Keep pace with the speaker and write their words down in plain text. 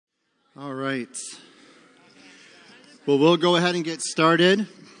All right. Well, we'll go ahead and get started.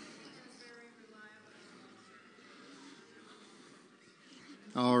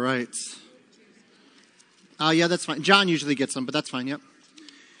 All right. Yeah, that's fine. John usually gets them, but that's fine. Yep.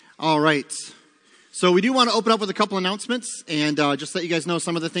 All right. So we do want to open up with a couple announcements and just let you guys know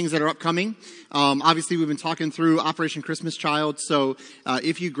some of the things that are upcoming. Obviously, we've been talking through Operation Christmas Child. So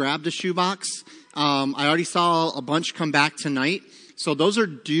if you grabbed a shoebox, I already saw a bunch come back tonight. So those are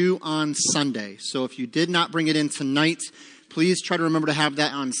due on Sunday. So if you did not bring it in tonight, please try to remember to have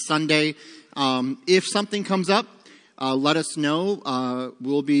that on Sunday. If something comes up, let us know.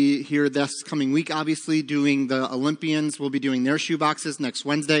 We'll be here this coming week, obviously, doing the Olympians. We'll be doing their shoeboxes next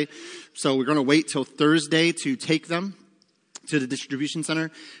Wednesday. So we're going to wait till Thursday to take them to the distribution center.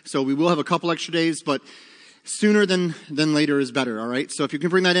 So we will have a couple extra days, but sooner than later is better, all right? So if you can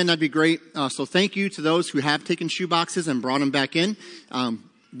bring that in, that'd be great. So thank you to those who have taken shoeboxes and brought them back in.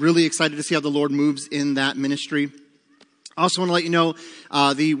 Really excited to see how the Lord moves in that ministry. I also want to let you know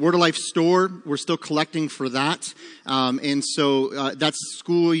the Word of Life store, we're still collecting for that. And so that's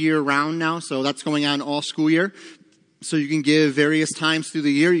school year round now, so that's going on all school year. So you can give various times through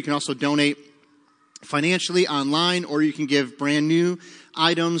the year. You can also donate financially online, or you can give brand new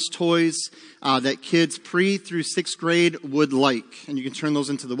items, toys that kids pre through 6th grade would like. And you can turn those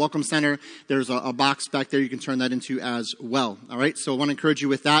into the Welcome Center. There's a box back there you can turn that into as well. All right, so I want to encourage you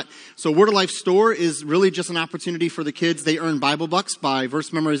with that. So Word of Life store is really just an opportunity for the kids. They earn Bible bucks by verse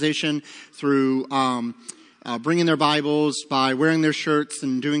memorization through bringing their Bibles, by wearing their shirts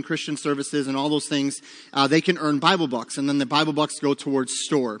and doing Christian services and all those things. They can earn Bible bucks, and then the Bible bucks go towards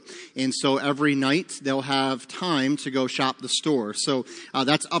store. And so every night they'll have time to go shop the store. So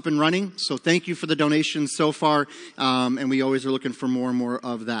that's up and running. So thank you for the donations so far, and we always are looking for more and more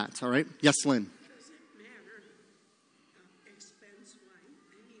of that. All right? Yes, Lynn. Does it matter expense-wise?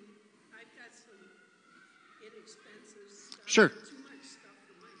 I mean, I've got some inexpensive stuff. Sure. Too much stuff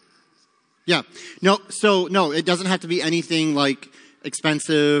for my house. Yeah. No, it doesn't have to be anything like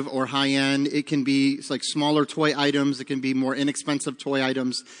expensive or high end. It can be like smaller toy items. It can be more inexpensive toy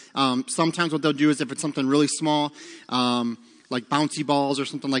items. Sometimes what they'll do is if it's something really small, like bouncy balls or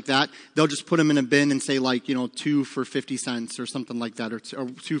something like that, they'll just put them in a bin and say 2 for 50 cents or something like that, or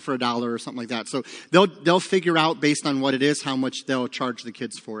 2 for $1 or something like that. So they'll figure out based on what it is, how much they'll charge the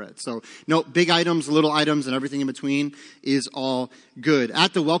kids for it. So no, big items, little items, and everything in between is all good.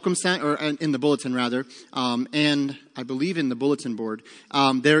 At the Welcome Center, or in the bulletin rather, and I believe in the bulletin board,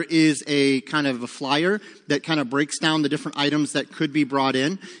 there is a kind of a flyer that kind of breaks down the different items that could be brought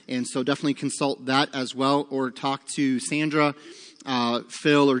in. And so definitely consult that as well, or talk to Sandra,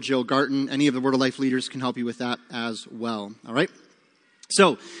 Phil, or Jill Garton. Any of the Word of Life leaders can help you with that as well. All right.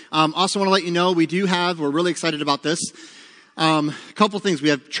 So also want to let you know we're really excited about this. A couple things. We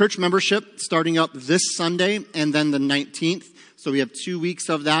have church membership starting up this Sunday and then the 19th. So we have 2 weeks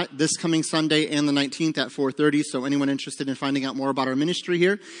of that, this coming Sunday and the 19th at 4:30. So anyone interested in finding out more about our ministry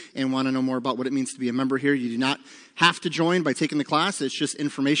here and want to know more about what it means to be a member here, you do not have to join by taking the class. It's just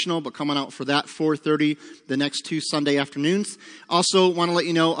informational, but come on out for that, 4:30, the next 2 Sunday afternoons. Also want to let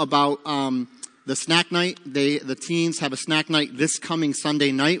you know about the snack night. The teens have a snack night this coming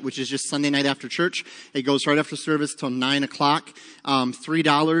Sunday night, which is just Sunday night after church. It goes right after service till 9 o'clock,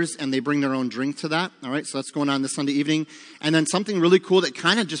 $3, and they bring their own drink to that. All right, so that's going on this Sunday evening. And then something really cool that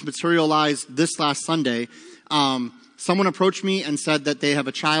kind of just materialized this last Sunday. Someone approached me and said that they have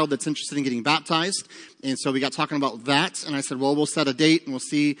a child that's interested in getting baptized. And so we got talking about that. And I said, well, we'll set a date and we'll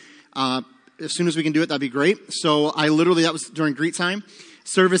see. As soon as we can do it, that'd be great. So that was during greet time.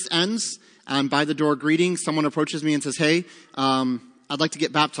 Service ends. By the door greeting, someone approaches me and says, hey, I'd like to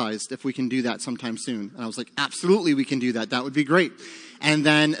get baptized if we can do that sometime soon. And I was like, absolutely, we can do that. That would be great. And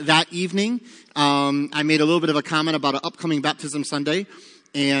then that evening, I made a little bit of a comment about an upcoming baptism Sunday.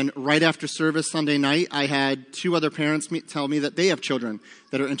 And right after service Sunday night, I had 2 other parents tell me that they have children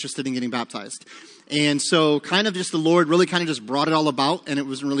that are interested in getting baptized. And so kind of just the Lord really kind of just brought it all about, and it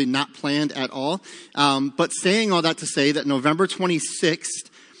was really not planned at all. But saying all that to say that November 26th,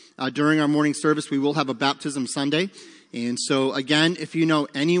 during our morning service, we will have a baptism Sunday. And so, again, if you know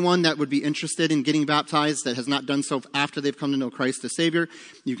anyone that would be interested in getting baptized that has not done so after they've come to know Christ as Savior,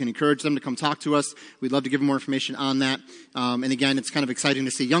 you can encourage them to come talk to us. We'd love to give them more information on that. And again, it's kind of exciting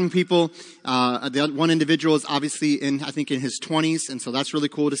to see young people. The one individual is obviously in his 20s, and so that's really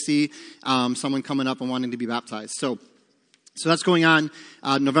cool to see someone coming up and wanting to be baptized. So that's going on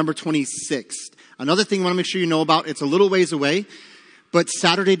November 26th. Another thing I want to make sure you know about, it's a little ways away, but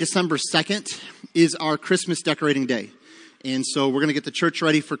Saturday, December 2nd is our Christmas decorating day. And so we're going to get the church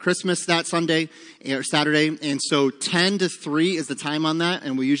ready for Christmas that Sunday or Saturday. And so 10 to 3 is the time on that.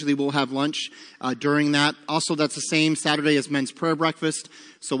 And we usually will have lunch during that. Also, that's the same Saturday as men's prayer breakfast.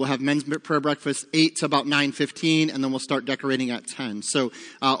 So we'll have men's prayer breakfast 8 to about 9:15, and then we'll start decorating at 10. So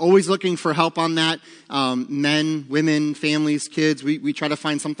always looking for help on that. Men, women, families, kids. We try to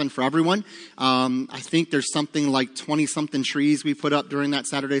find something for everyone. I think there's something like 20-something trees we put up during that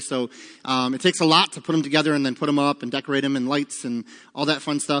Saturday. So it takes a lot to put them together and then put them up and decorate them and lights and all that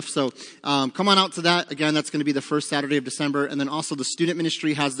fun stuff. So come on out to that. Again, that's going to be the first Saturday of December. And then also the student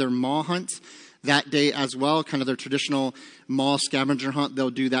ministry has their mall hunt that day as well, kind of their traditional mall scavenger hunt.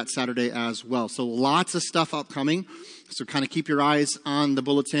 They'll do that Saturday as well. So lots of stuff upcoming. So kind of keep your eyes on the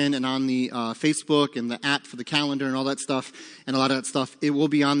bulletin and on the Facebook and the app for the calendar and all that stuff. And a lot of that stuff, it will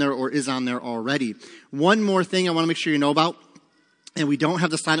be on there or is on there already. One more thing I want to make sure you know about. And we don't have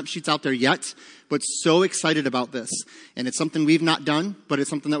the sign-up sheets out there yet, but so excited about this. And it's something we've not done, but it's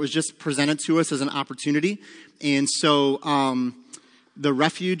something that was just presented to us as an opportunity. And so the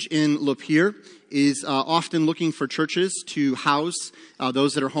Refuge in Lapeer is often looking for churches to house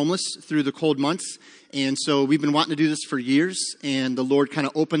those that are homeless through the cold months. And so we've been wanting to do this for years, and the Lord kind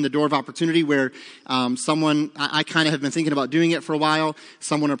of opened the door of opportunity where I kind of have been thinking about doing it for a while.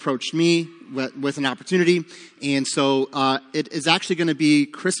 Someone approached me with an opportunity, and so it is actually going to be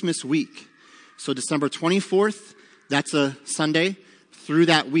Christmas week. So December 24th, that's a Sunday, through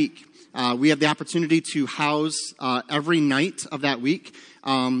that week. We have the opportunity to house every night of that week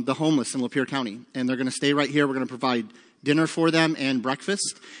the homeless in Lapeer County, and they're going to stay right here. We're going to provide dinner for them and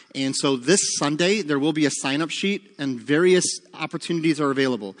breakfast. And so this Sunday, there will be a sign-up sheet and various opportunities are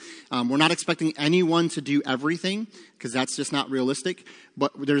available. We're not expecting anyone to do everything because that's just not realistic.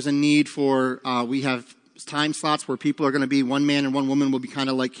 But there's a need for, we have time slots where people are going to be, one man and one woman will be kind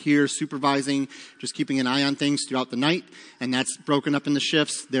of like here supervising, just keeping an eye on things throughout the night. And that's broken up into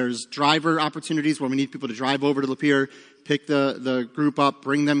shifts. There's driver opportunities where we need people to drive over to Lapeer, pick the group up,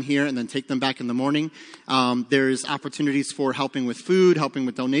 bring them here, and then take them back in the morning. There's opportunities for helping with food, helping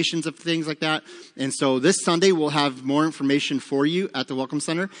with donations of things like that. And so this Sunday, we'll have more information for you at the Welcome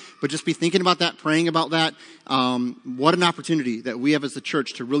Center. But just be thinking about that, praying about that. What an opportunity that we have as a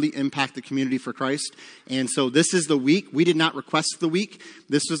church to really impact the community for Christ. And so this is the week. We did not request the week.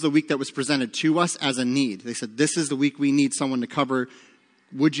 This was the week that was presented to us as a need. They said, this is the week we need someone to cover.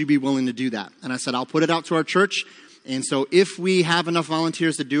 Would you be willing to do that? And I said, I'll put it out to our church. And so if we have enough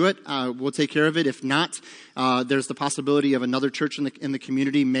volunteers to do it, we'll take care of it. If not, there's the possibility of another church in the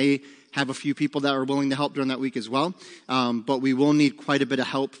community may have a few people that are willing to help during that week as well. But we will need quite a bit of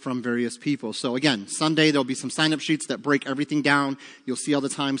help from various people. So again, Sunday, there'll be some sign-up sheets that break everything down. You'll see all the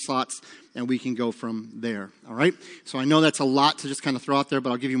time slots, and we can go from there. All right? So I know that's a lot to just kind of throw out there,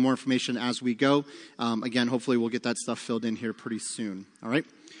 but I'll give you more information as we go. Again, hopefully we'll get that stuff filled in here pretty soon. All right?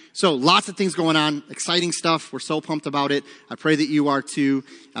 So lots of things going on, exciting stuff. We're so pumped about it. I pray that you are too.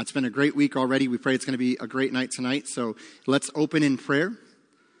 It's been a great week already. We pray it's going to be a great night tonight. So let's open in prayer,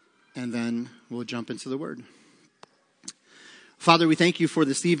 and then we'll jump into the Word. Father, we thank you for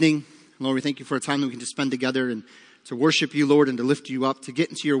this evening. Lord, we thank you for a time that we can just spend together and to worship you, Lord, and to lift you up, to get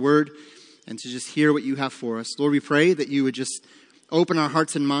into your Word, and to just hear what you have for us. Lord, we pray that you would just open our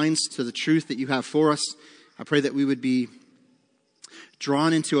hearts and minds to the truth that you have for us. I pray that we would be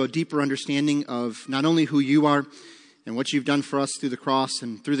drawn into a deeper understanding of not only who you are and what you've done for us through the cross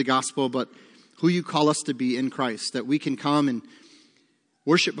and through the gospel, but who you call us to be in Christ, that we can come and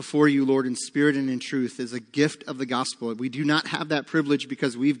worship before you, Lord, in spirit and in truth as a gift of the gospel. We do not have that privilege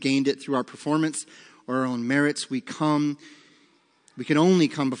because we've gained it through our performance or our own merits. We can only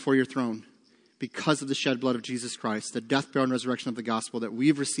come before your throne because of the shed blood of Jesus Christ, the death, burial, and resurrection of the gospel that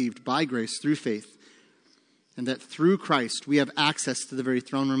we've received by grace through faith. And that through Christ, we have access to the very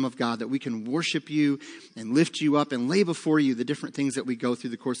throne room of God, that we can worship you and lift you up and lay before you the different things that we go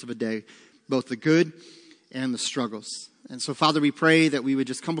through the course of a day, both the good and the struggles. And so, Father, we pray that we would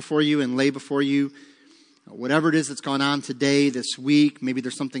just come before you and lay before you whatever it is that's gone on today, this week. Maybe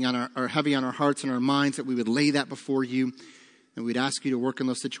there's something on our heavy on our hearts and our minds, that we would lay that before you. And we'd ask you to work in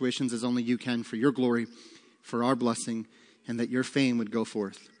those situations as only you can, for your glory, for our blessing, and that your fame would go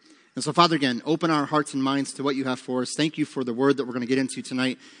forth. And so, Father, again, open our hearts and minds to what you have for us. Thank you for the word that we're going to get into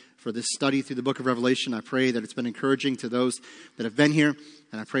tonight, for this study through the book of Revelation. I pray that it's been encouraging to those that have been here,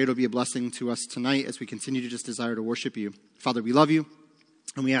 and I pray it'll be a blessing to us tonight as we continue to just desire to worship you. Father, we love you,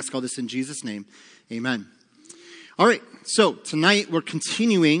 and we ask all this in Jesus' name. Amen. All right, so tonight we're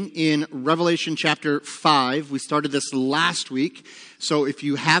continuing in Revelation chapter 5. We started this last week. So if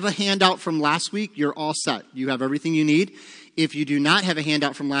you have a handout from last week, you're all set. You have everything you need. If you do not have a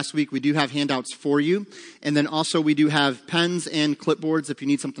handout from last week, we do have handouts for you. And then also we do have pens and clipboards if you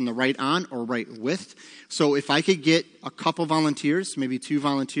need something to write on or write with. So if I could get a couple volunteers, maybe 2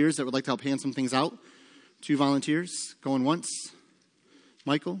 volunteers that would like to help hand some things out. 2 volunteers going once.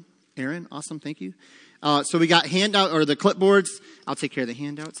 Michael, Aaron, awesome, thank you. So we got handout or the clipboards. I'll take care of the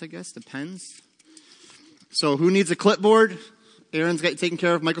handouts, I guess, the pens. So who needs a clipboard? Aaron's got taken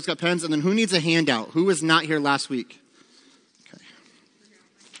care of. Michael's got pens. And then who needs a handout? Who was not here last week? Okay.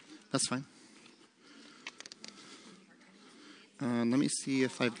 That's fine. Let me see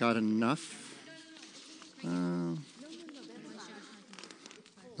if I've got enough. Let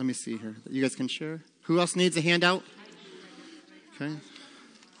me see here. You guys can share. Who else needs a handout? Okay.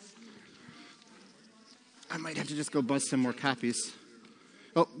 I might have to just go buzz some more copies.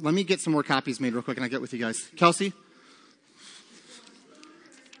 Oh, let me get some more copies made real quick and I'll get with you guys. Kelsey?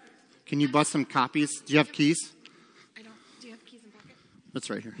 Can you buzz some copies? Do you have keys? I don't. Do you have keys in pocket? That's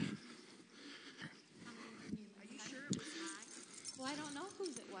right here. Well, I don't know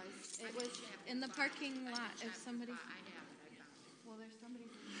whose it was. It was in the parking lot. If somebody. Well, there's somebody.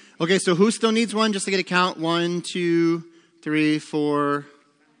 Okay, so who still needs one? Just to get a count. 1, 2, 3, 4,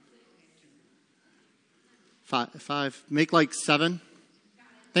 5. Make like 7.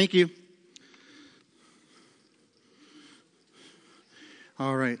 Thank you.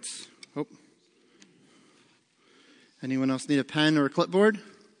 All right. Oh. Anyone else need a pen or a clipboard?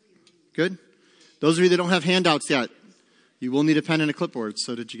 Good. Those of you that don't have handouts yet, you will need a pen and a clipboard.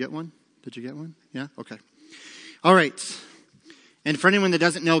 So did you get one? Did you get one? Yeah? Okay. All right. And for anyone that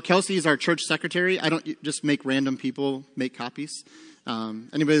doesn't know, Kelsey is our church secretary. I don't just make random people make copies.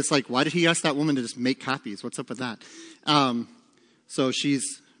 Anybody that's like, why did he ask that woman to just make copies? What's up with that? So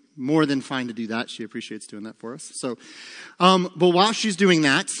she's more than fine to do that. She appreciates doing that for us. So, but while she's doing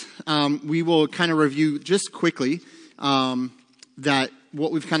that, we will kind of review just quickly that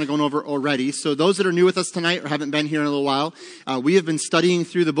what we've kind of gone over already. So those that are new with us tonight or haven't been here in a little while, we have been studying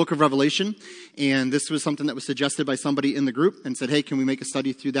through the book of Revelation. And this was something that was suggested by somebody in the group and said, hey, can we make a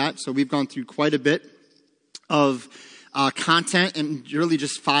study through that? So we've gone through quite a bit of content and really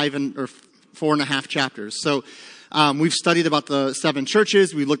just 4.5 chapters. So we've studied about the 7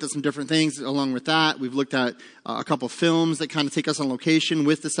 churches. We looked at some different things along with that. We've looked at a couple films that kind of take us on location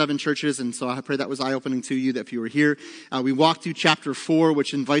with the 7 churches. And so I pray that was eye-opening to you that if you were here. We walked through chapter 4,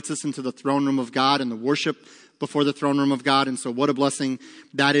 which invites us into the throne room of God and the worship before the throne room of God. And so what a blessing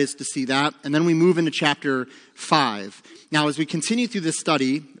that is to see that. And then we move into chapter 5. Now, as we continue through this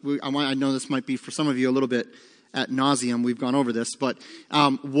study, I know this might be for some of you a little bit ad nauseum, we've gone over this, but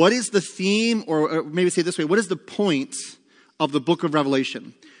what is the theme, or maybe say it this way, what is the point of the book of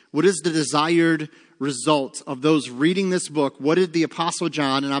Revelation? What is the desired result of those reading this book? What did the Apostle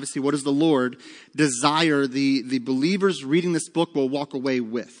John, and obviously what does the Lord desire the believers reading this book will walk away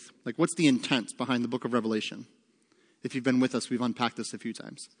with? Like, what's the intent behind the book of Revelation? If you've been with us, we've unpacked this a few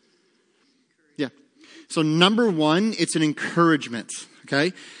times. Yeah. So number 1, it's an encouragement,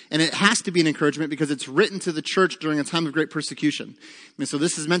 okay? And it has to be an encouragement because it's written to the church during a time of great persecution. And so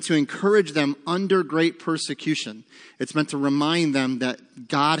this is meant to encourage them under great persecution. It's meant to remind them that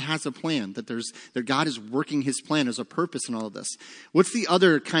God has a plan, that God is working his plan. There's a purpose in all of this. What's the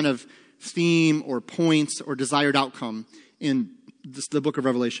other kind of theme or points or desired outcome in the book of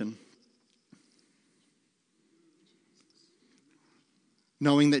Revelation?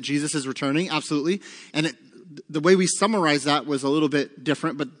 Knowing that Jesus is returning, absolutely. And the way we summarize that was a little bit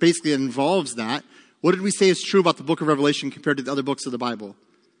different, but basically it involves that. What did we say is true about the book of Revelation compared to the other books of the Bible?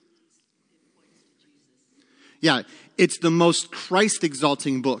 Yeah, it's the most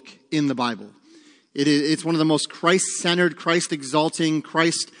Christ-exalting book in the Bible. It's one of the most Christ-centered, Christ-exalting,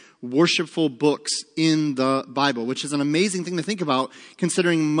 Christ-worshipful books in the Bible, which is an amazing thing to think about,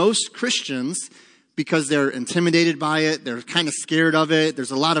 considering most Christians, because they're intimidated by it, they're kind of scared of it,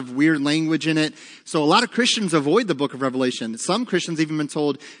 there's a lot of weird language in it. So a lot of Christians avoid the book of Revelation. Some Christians even been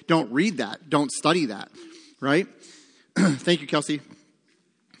told, don't read that, don't study that, right? Thank you, Kelsey.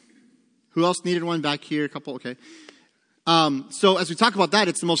 Who else needed one back here? A couple, okay. So as we talk about that,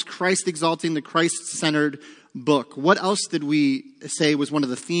 it's the most Christ-exalting, the Christ-centered book. What else did we say was one of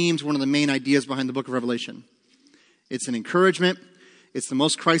the themes, one of the main ideas behind the book of Revelation? It's an encouragement. It's the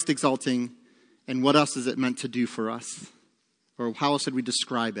most Christ-exalting. And what else is it meant to do for us? Or how else would we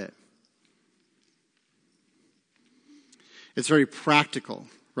describe it? It's very practical,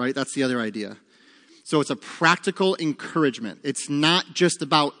 right? That's the other idea. So it's a practical encouragement. It's not just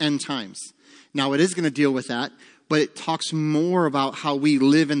about end times. Now, it is going to deal with that, but it talks more about how we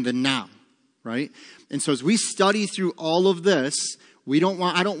live in the now, right? And so as we study through all of this, I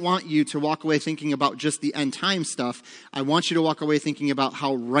don't want you to walk away thinking about just the end time stuff. I want you to walk away thinking about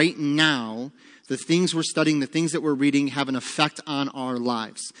how right now, the things we're studying, the things that we're reading have an effect on our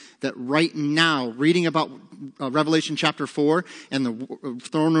lives. That right now, reading about Revelation chapter 4 and the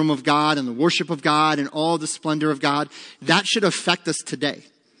throne room of God and the worship of God and all the splendor of God, that should affect us today,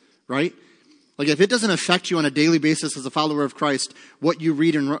 right? Like if it doesn't affect you on a daily basis as a follower of Christ, what you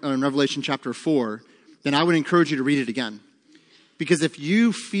read in Revelation chapter 4, then I would encourage you to read it again. Because if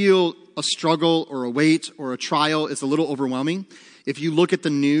you feel a struggle or a weight or a trial is a little overwhelming, if you look at the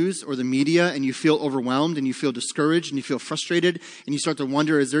news or the media and you feel overwhelmed and you feel discouraged and you feel frustrated and you start to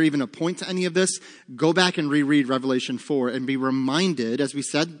wonder, is there even a point to any of this? Go back and reread Revelation 4 and be reminded, as we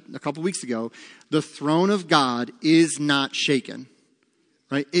said a couple weeks ago, the throne of God is not shaken,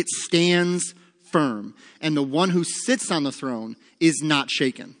 right? It stands firm. And the one who sits on the throne is not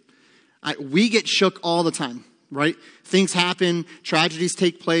shaken. We get shook all the time. Right? Things happen, tragedies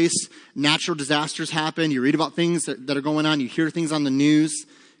take place, natural disasters happen. You read about things that are going on. You hear things on the news,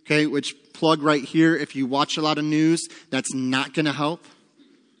 okay, which plug right here. If you watch a lot of news, that's not going to help,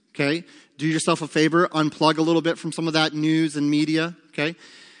 okay? Do yourself a favor, unplug a little bit from some of that news and media, okay?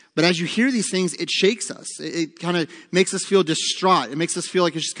 But as you hear these things, it shakes us. It kind of makes us feel distraught. It makes us feel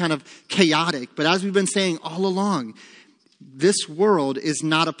like it's just kind of chaotic. But as we've been saying all along, this world is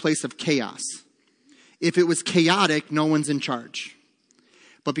not a place of chaos. If it was chaotic, no one's in charge.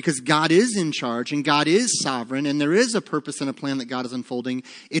 But because God is in charge and God is sovereign and there is a purpose and a plan that God is unfolding,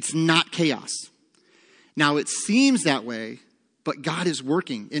 it's not chaos. Now, it seems that way, but God is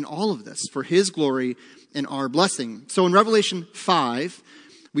working in all of this for his glory and our blessing. So in Revelation 5,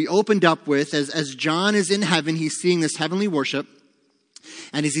 we opened up with, as John is in heaven, he's seeing this heavenly worship.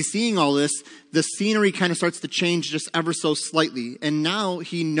 And as he's seeing all this, the scenery kind of starts to change just ever so slightly. And now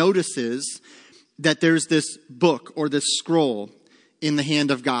he notices that there's this book or this scroll in the hand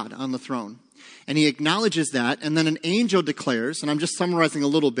of God on the throne. And he acknowledges that, and then an angel declares, and I'm just summarizing a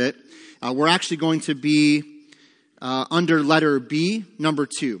little bit, we're actually going to be under letter B, number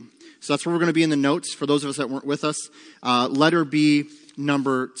 2. So that's where we're going to be in the notes for those of us that weren't with us. Letter B,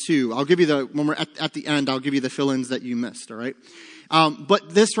 number 2. I'll give you when we're at the end, I'll give you the fill-ins that you missed, all right?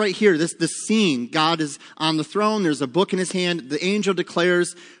 But this right here, this scene, God is on the throne. There's a book in his hand. The angel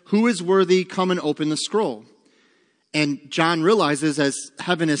declares, who is worthy? Come and open the scroll. And John realizes as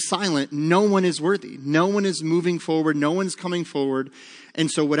heaven is silent, no one is worthy. No one is moving forward. No one's coming forward.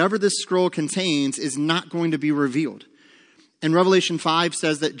 And so whatever this scroll contains is not going to be revealed. And Revelation 5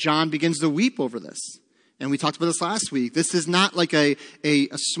 says that John begins to weep over this. And we talked about this last week. This is not like a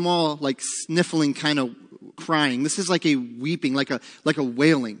small, like sniffling kind of crying. This is like a weeping, like a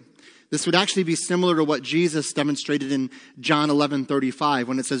wailing. This would actually be similar to what Jesus demonstrated in John 11:35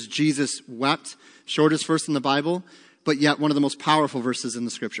 when it says Jesus wept, shortest verse in the Bible, but yet one of the most powerful verses in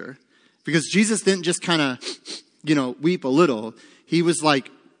the scripture. Because Jesus didn't just kind of, weep a little. He was like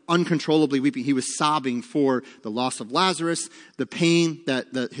uncontrollably weeping. He was sobbing for the loss of Lazarus, the pain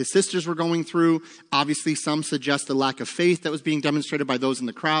that his sisters were going through. Obviously, some suggest the lack of faith that was being demonstrated by those in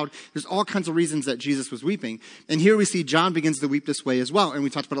the crowd. There's all kinds of reasons that Jesus was weeping. And here we see John begins to weep this way as well. And we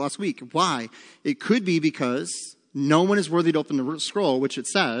talked about it last week. Why? It could be because no one is worthy to open the scroll, which it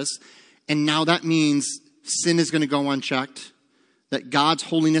says. And now that means sin is going to go unchecked, that God's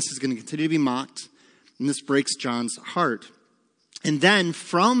holiness is going to continue to be mocked. And this breaks John's heart. And then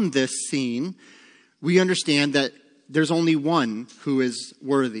from this scene, we understand that there's only one who is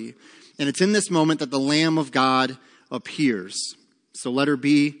worthy. And it's in this moment that the Lamb of God appears. So letter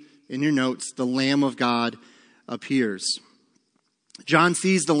B in your notes, the Lamb of God appears. John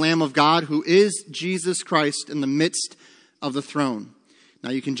sees the Lamb of God who is Jesus Christ in the midst of the throne.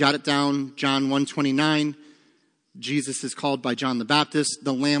 Now you can jot it down, John 1:29. Jesus is called by John the Baptist,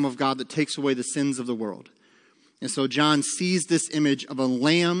 the Lamb of God that takes away the sins of the world. And so John sees this image of a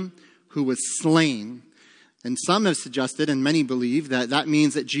lamb who was slain. And some have suggested, and many believe, that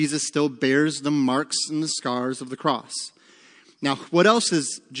means that Jesus still bears the marks and the scars of the cross. Now, what else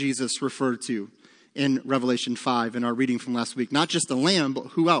is Jesus referred to in Revelation 5 in our reading from last week? Not just the lamb, but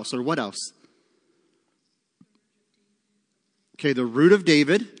who else or what else? Okay, the root of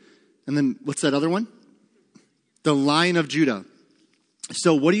David. And then what's that other one? The Lion of Judah.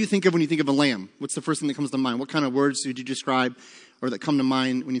 So what do you think of when you think of a lamb? What's the first thing that comes to mind? What kind of words would you describe or that come to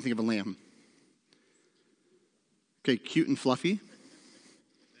mind when you think of a lamb? Okay, cute and fluffy.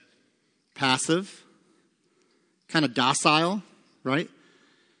 Passive. Kind of docile, right?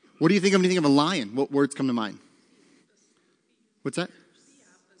 What do you think of when you think of a lion? What words come to mind? What's that?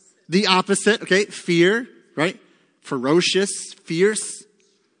 The opposite, okay? Fear, right? Ferocious, fierce,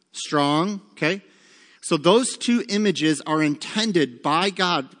 strong, okay? So those two images are intended by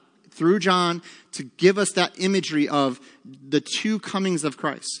God through John to give us that imagery of the two comings of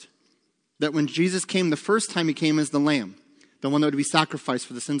Christ. That when Jesus came, the first time he came as the lamb, the one that would be sacrificed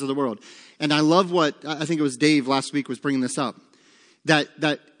for the sins of the world. And I love what, I think it was Dave last week was bringing this up,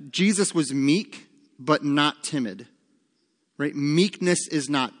 that Jesus was meek, but not timid. Right? Meekness is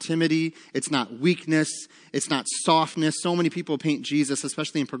not timidity. It's not weakness. It's not softness. So many people paint Jesus,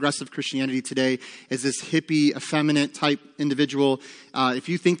 especially in progressive Christianity today, as this hippie, effeminate type individual. If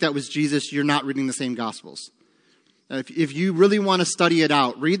you think that was Jesus, you're not reading the same Gospels. If you really want to study it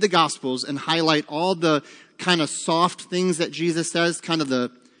out, read the Gospels and highlight all the kind of soft things that Jesus says, kind of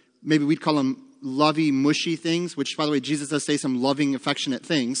the, maybe we'd call them lovey, mushy things, which, by the way, Jesus does say some loving, affectionate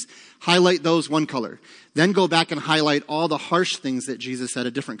things. Highlight those one color. Then go back and highlight all the harsh things that Jesus said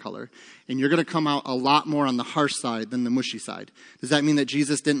a different color. And you're going to come out a lot more on the harsh side than the mushy side. Does that mean that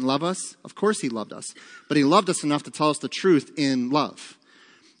Jesus didn't love us? Of course he loved us. But he loved us enough to tell us the truth in love.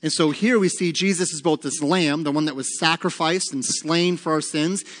 And so here we see Jesus is both this lamb, the one that was sacrificed and slain for our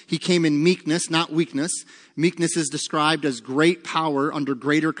sins. He came in meekness, not weakness. Meekness is described as great power under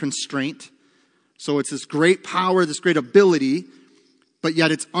greater constraint. So it's this great power, this great ability, but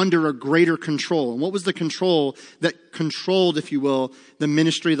yet it's under a greater control. And what was the control that controlled, if you will, the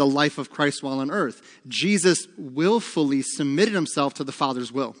ministry, the life of Christ while on earth? Jesus willfully submitted himself to the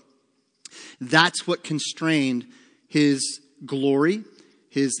Father's will. That's what constrained his glory,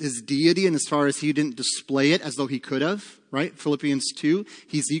 his deity, and as far as he didn't display it as though he could have, right? Philippians 2,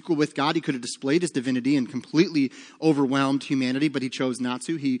 he's equal with God. He could have displayed his divinity and completely overwhelmed humanity, but he chose not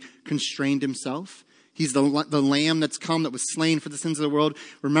to. He constrained himself. He's the lamb that's come, that was slain for the sins of the world.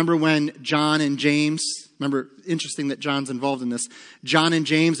 Remember when John and James, remember, interesting that John's involved in this. John and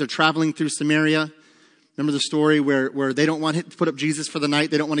James are traveling through Samaria. Remember the story where they don't want to put up Jesus for the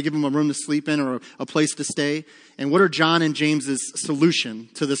night. They don't want to give him a room to sleep in or a place to stay. And what are John and James's solution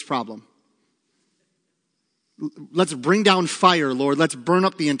to this problem? Let's bring down fire, Lord. Let's burn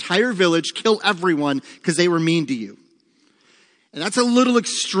up the entire village, kill everyone because they were mean to you. And that's a little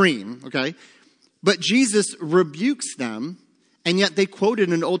extreme, okay? But Jesus rebukes them, and yet they quoted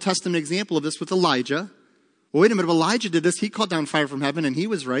an Old Testament example of this with Elijah. Well, wait a minute, if Elijah did this, he called down fire from heaven, and he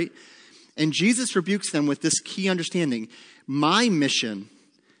was right. And Jesus rebukes them with this key understanding. My mission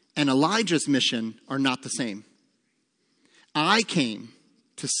and Elijah's mission are not the same. I came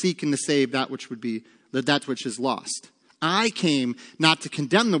to seek and to save that which is lost. I came not to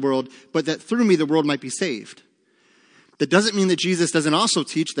condemn the world, but that through me the world might be saved. That doesn't mean that Jesus doesn't also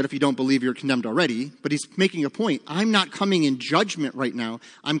teach that if you don't believe, you're condemned already. But he's making a point. I'm not coming in judgment right now.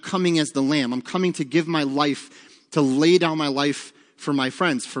 I'm coming as the lamb. I'm coming to give my life, to lay down my life for my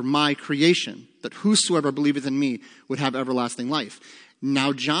friends, for my creation. That whosoever believeth in me would have everlasting life.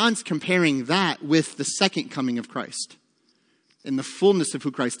 Now John's comparing that with the second coming of Christ. In the fullness of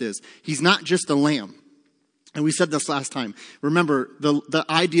who Christ is. He's not just a lamb. And we said this last time. Remember, the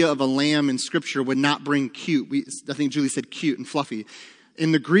idea of a lamb in Scripture would not bring cute. I think Julie said cute and fluffy.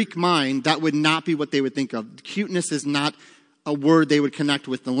 In the Greek mind, that would not be what they would think of. Cuteness is not a word they would connect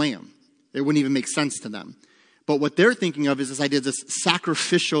with the lamb. It wouldn't even make sense to them. But what they're thinking of is this idea of this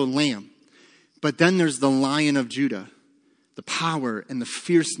sacrificial lamb. But then there's the Lion of Judah. The power and the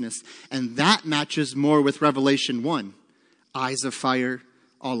fierceness. And that matches more with Revelation 1. Eyes of fire,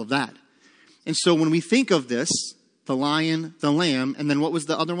 all of that. And so when we think of this, the lion, the lamb, and then what was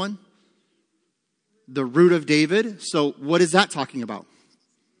the other one? The root of David. So what is that talking about?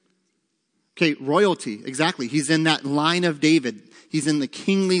 Okay, royalty, exactly. He's in that line of David. He's in the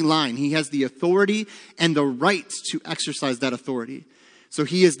kingly line. He has the authority and the right to exercise that authority. So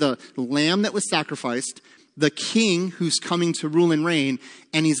he is the lamb that was sacrificed, the king who's coming to rule and reign,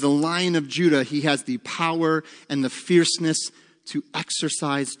 and he's the Lion of Judah. He has the power and the fierceness to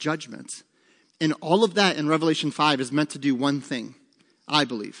exercise judgment. And all of that in Revelation 5 is meant to do one thing, I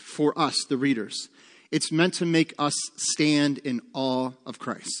believe, for us, the readers. It's meant to make us stand in awe of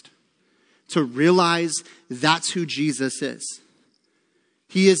Christ. To realize that's who Jesus is.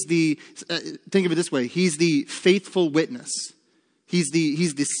 He is think of it this way, he's the faithful witness. He's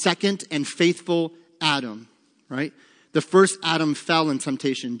the second and faithful Adam, right? The first Adam fell in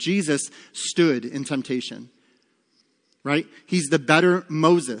temptation. Jesus stood in temptation, right? He's the better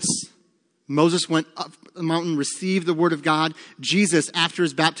Moses. Moses went up the mountain, received the word of God. Jesus, after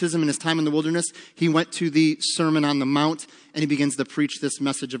his baptism and his time in the wilderness, he went to the Sermon on the Mount and he begins to preach this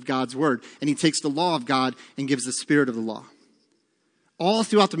message of God's word. And he takes the law of God and gives the spirit of the law. All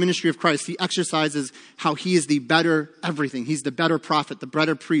throughout the ministry of Christ, he exercises how he is the better everything. He's the better prophet, the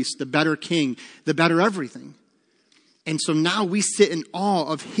better priest, the better king, the better everything. And so now we sit in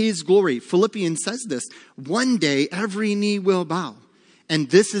awe of his glory. Philippians says this, one day every knee will bow. And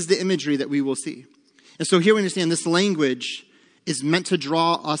this is the imagery that we will see. And so here we understand this language is meant to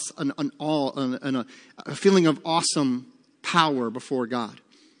draw us an awe, a feeling of awesome power before God.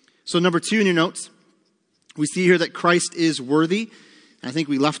 So number 2 in your notes, we see here that Christ is worthy. I think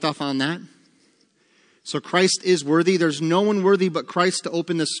we left off on that. So Christ is worthy. There's no one worthy but Christ to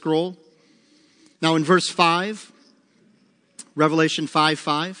open this scroll. Now in verse 5, Revelation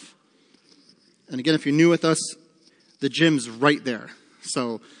 5:5. And again, if you're new with us, the gym's right there.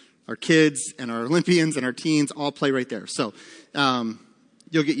 So our kids and our Olympians and our teens all play right there. So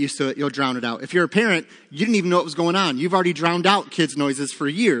you'll get used to it. You'll drown it out. If you're a parent, you didn't even know what was going on. You've already drowned out kids' noises for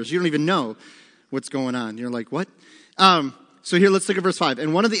years. You don't even know what's going on. You're like, what? So here, let's look at verse 5.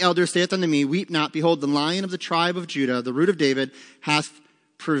 And one of the elders saith unto me, weep not. Behold, the Lion of the tribe of Judah, the Root of David, hath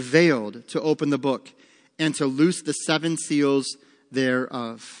prevailed to open the book and to loose the 7 seals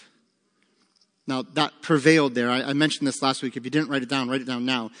thereof. Now, that prevailed there. I mentioned this last week. If you didn't write it down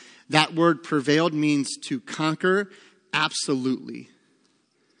now. That word prevailed means to conquer absolutely.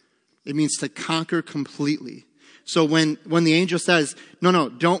 It means to conquer completely. So when the angel says, no,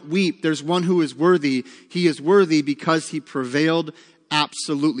 don't weep. There's one who is worthy. He is worthy because he prevailed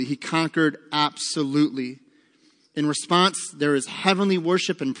absolutely. He conquered absolutely. In response, there is heavenly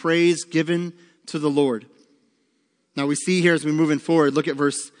worship and praise given to the Lord. Now we see here as we move forward, look at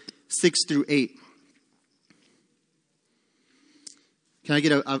verse 6 through 8. Can I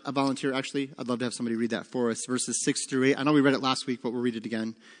get a volunteer, actually? I'd love to have somebody read that for us. Verses 6 through 8. I know we read it last week, but we'll read it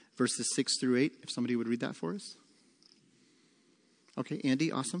again. Verses 6 through 8. If somebody would read that for us. Okay,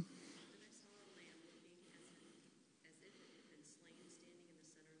 Andy, awesome.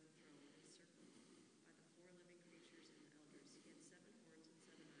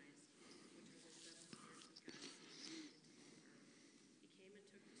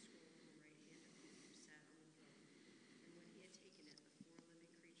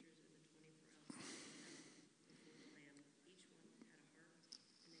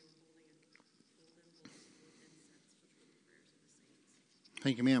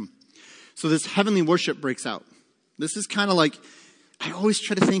 Thank you, ma'am. So this heavenly worship breaks out. This is kind of like, I always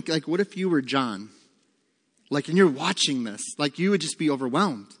try to think, like, what if you were John? Like, and you're watching this, like, you would just be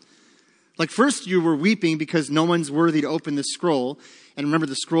overwhelmed. Like, first you were weeping because no one's worthy to open this scroll. And remember,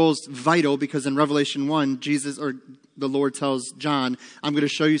 the scroll's vital because in Revelation 1, Jesus, or the Lord tells John, I'm going to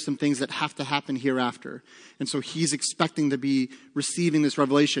show you some things that have to happen hereafter. And so he's expecting to be receiving this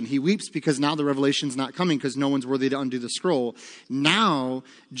revelation. He weeps because now the revelation's not coming because no one's worthy to undo the scroll. Now,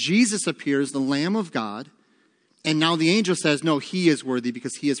 Jesus appears, the Lamb of God. And now the angel says, no, he is worthy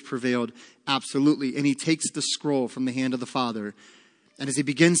because he has prevailed absolutely. And he takes the scroll from the hand of the Father. And as he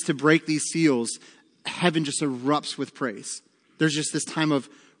begins to break these seals, heaven just erupts with praise. There's just this time of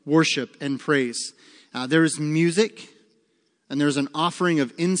worship and praise. There is music, and there's an offering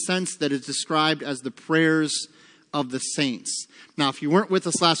of incense that is described as the prayers of the saints. Now, if you weren't with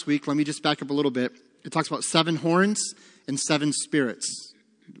us last week, let me just back up a little bit. It talks about 7 horns and 7 spirits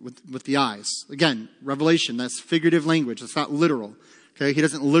with the eyes. Again, Revelation, that's figurative language. It's not literal. Okay, he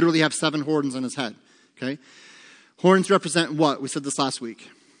doesn't literally have 7 horns on his head. Okay, horns represent what? We said this last week.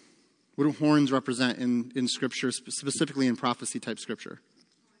 What do horns represent in Scripture, specifically in prophecy-type Scripture?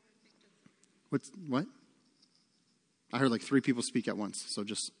 What? I heard like 3 people speak at once. So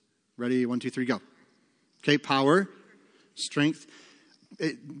just ready, 1, 2, 3, go. Okay, power, strength.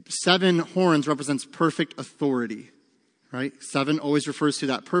 7 horns represents perfect authority, right? 7 always refers to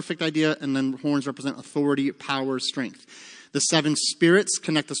that perfect idea, and then horns represent authority, power, strength. The 7 spirits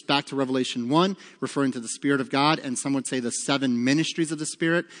connect us back to Revelation 1, referring to the Spirit of God, and some would say the 7 ministries of the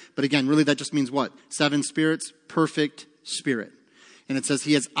Spirit. But again, really that just means what? 7 spirits, perfect spirit. And it says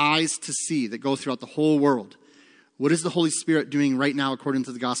he has eyes to see that go throughout the whole world. What is the Holy Spirit doing right now according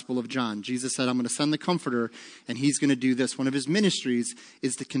to the Gospel of John? Jesus said, I'm going to send the Comforter, and he's going to do this. One of his ministries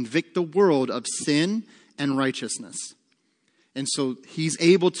is to convict the world of sin and righteousness. And so he's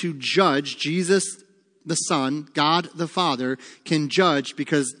able to judge. Jesus the Son, God the Father, can judge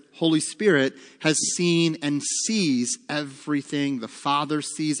because Holy Spirit has seen and sees everything. The Father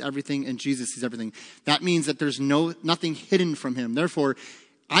sees everything and Jesus sees everything. That means that there's nothing hidden from him. Therefore,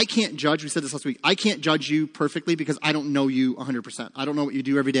 I can't judge. We said this last week. I can't judge you perfectly because I don't know you 100%. I don't know what you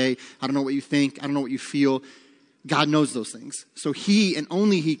do every day. I don't know what you think. I don't know what you feel. God knows those things. So he and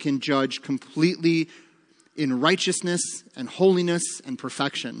only he can judge completely in righteousness and holiness and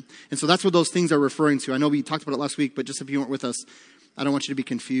perfection. And so that's what those things are referring to. I know we talked about it last week, but just if you weren't with us, I don't want you to be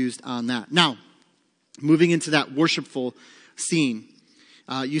confused on that. Now, moving into that worshipful scene.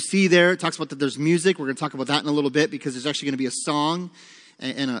 You see there, it talks about that there's music. We're going to talk about that in a little bit because there's actually going to be a song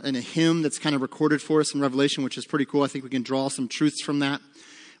and a hymn that's kind of recorded for us in Revelation, which is pretty cool. I think we can draw some truths from that.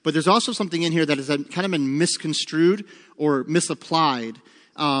 But there's also something in here that has kind of been misconstrued or misapplied.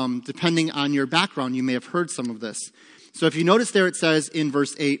 Depending on your background, you may have heard some of this. So if you notice there, it says in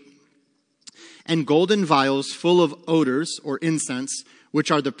verse 8, and golden vials full of odors or incense, which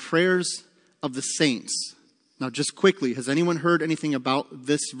are the prayers of the saints. Now, just quickly, has anyone heard anything about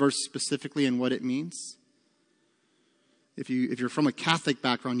this verse specifically and what it means? If you're from a Catholic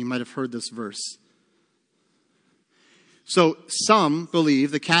background, you might have heard this verse. So some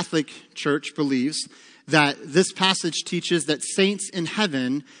believe, the Catholic Church believes, that this passage teaches that saints in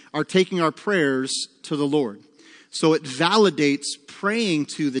heaven are taking our prayers to the Lord. So it validates praying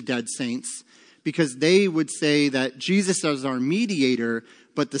to the dead saints because they would say that Jesus is our mediator,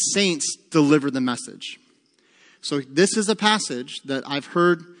 but the saints deliver the message. So this is a passage that I've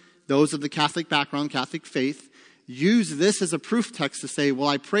heard those of the Catholic background, Catholic faith, use this as a proof text to say, well,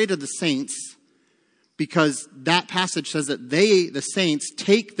 I pray to the saints because that passage says that they, the saints,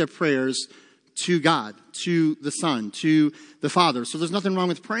 take their prayers to God, to the Son, to the Father. So there's nothing wrong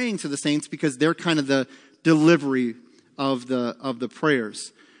with praying to the saints because they're kind of the delivery of the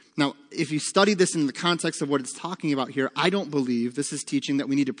prayers. Now, if you study this in the context of what it's talking about here, I don't believe this is teaching that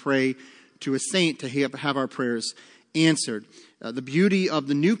we need to pray to a saint to have our prayers answered. The beauty of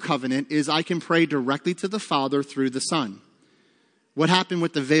the new covenant is I can pray directly to the Father through the Son. What happened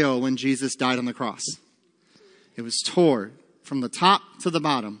with the veil when Jesus died on the cross? It was tore from the top to the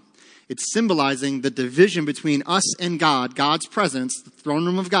bottom. It's symbolizing the division between us and God. God's presence, the throne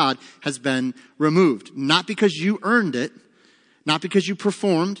room of God, has been removed. Not because you earned it, not because you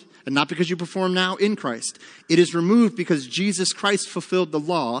performed, and not because you perform now in Christ. It is removed because Jesus Christ fulfilled the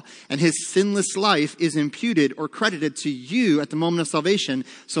law, and his sinless life is imputed or credited to you at the moment of salvation.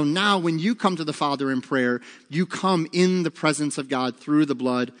 So now when you come to the Father in prayer, you come in the presence of God through the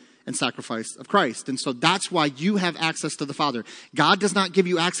blood and sacrifice of Christ. And so that's why you have access to the Father. God does not give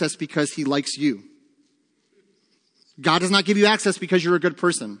you access because he likes you. God does not give you access because you're a good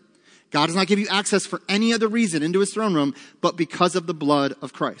person. God does not give you access for any other reason into his throne room, but because of the blood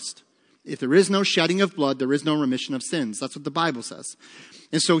of Christ. If there is no shedding of blood, there is no remission of sins. That's what the Bible says.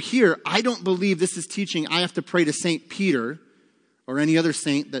 And so here, I don't believe this is teaching I have to pray to St. Peter or any other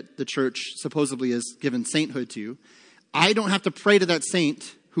saint that the church supposedly has given sainthood to. I don't have to pray to that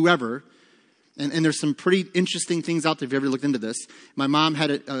saint, whoever. And there's some pretty interesting things out there if you ever looked into this. My mom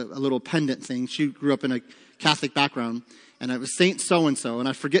had a little pendant thing. She grew up in a Catholic background. And it was Saint so-and-so, and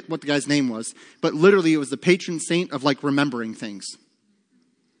I forget what the guy's name was. But literally, it was the patron saint of, like, remembering things.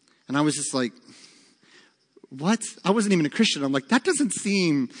 And I was just like, what? I wasn't even a Christian. I'm like, that doesn't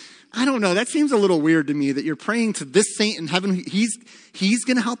seem, I don't know. That seems a little weird to me that you're praying to this saint in heaven. He's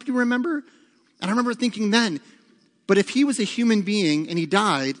going to help you remember? And I remember thinking then, but if he was a human being and he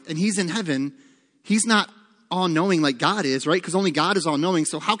died and he's in heaven, he's not all-knowing like God is, right? Because only God is all-knowing.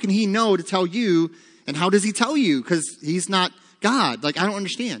 So how can he know to tell you? And how does he tell you? Because he's not God. Like, I don't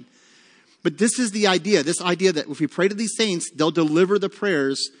understand. But this is the idea. This idea that if we pray to these saints, they'll deliver the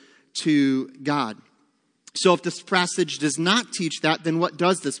prayers to God. So if this passage does not teach that, then what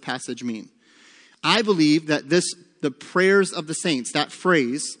does this passage mean? I believe that the prayers of the saints, that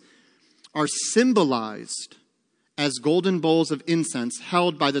phrase, are symbolized as golden bowls of incense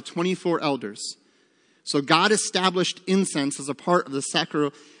held by the 24 elders. So God established incense as a part of the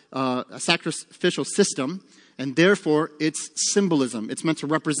sacrificial system, and therefore it's symbolism. It's meant to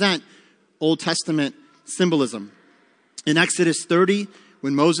represent Old Testament symbolism. In Exodus 30,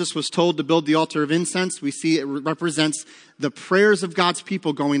 when Moses was told to build the altar of incense, we see it represents the prayers of God's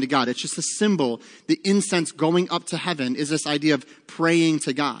people going to God. It's just a symbol. The incense going up to heaven is this idea of praying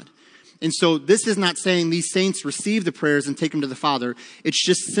to God. And so this is not saying these saints receive the prayers and take them to the Father. It's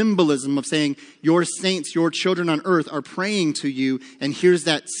just symbolism of saying your saints, your children on earth are praying to you. And here's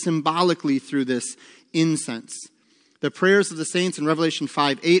that symbolically through this incense. The prayers of the saints in Revelation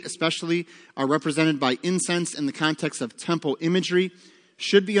 5:8 especially are represented by incense in the context of temple imagery.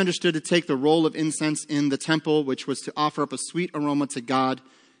 Should be understood to take the role of incense in the temple, which was to offer up a sweet aroma to God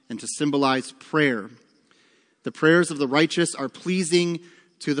and to symbolize prayer. The prayers of the righteous are pleasing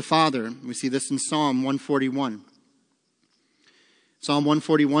to the Father. We see this in Psalm 141. Psalm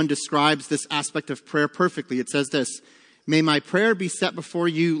 141 describes this aspect of prayer perfectly. It says this, "May my prayer be set before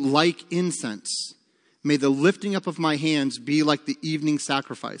you like incense. May the lifting up of my hands be like the evening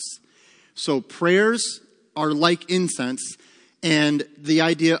sacrifice." So prayers are like incense, and the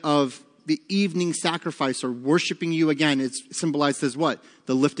idea of the evening sacrifice or worshiping you again is symbolized as what?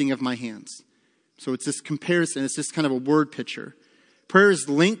 The lifting of my hands. So it's this comparison. It's just kind of a word picture. Prayer is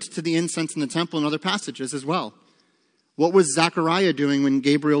linked to the incense in the temple in other passages as well. What was Zechariah doing when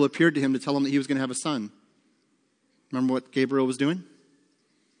Gabriel appeared to him to tell him that he was going to have a son? Remember what Gabriel was doing?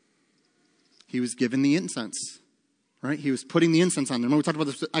 He was given the incense, right? He was putting the incense on there. Remember we talked about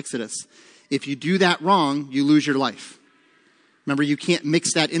this in Exodus. If you do that wrong, you lose your life. Remember, you can't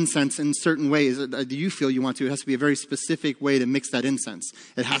mix that incense in certain ways that you feel you want to. It has to be a very specific way to mix that incense.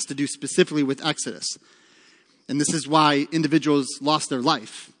 It has to do specifically with Exodus. And this is why individuals lost their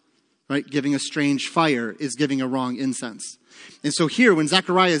life, right? Giving a strange fire is giving a wrong incense. And so here, when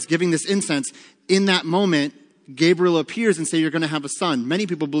Zechariah is giving this incense, in that moment, Gabriel appears and says, you're going to have a son. Many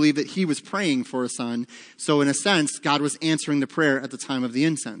people believe that he was praying for a son. So in a sense, God was answering the prayer at the time of the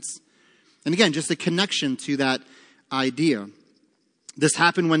incense. And again, just a connection to that idea. This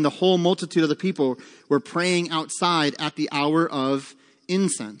happened when the whole multitude of the people were praying outside at the hour of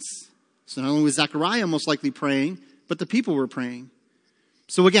incense. So not only was Zechariah most likely praying, but the people were praying.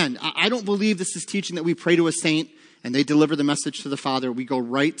 So again, I don't believe this is teaching that we pray to a saint and they deliver the message to the Father. We go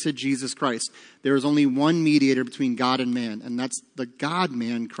right to Jesus Christ. There is only one mediator between God and man, and that's the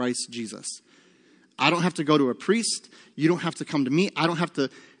God-man, Christ Jesus. I don't have to go to a priest. You don't have to come to me.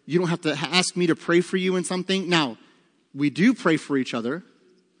 You don't have to ask me to pray for you in something. Now, we do pray for each other,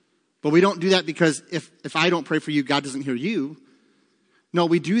 but we don't do that because if I don't pray for you, God doesn't hear you. No,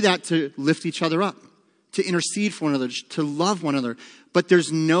 we do that to lift each other up, to intercede for one another, to love one another. But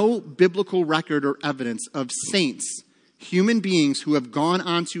there's no biblical record or evidence of saints, human beings who have gone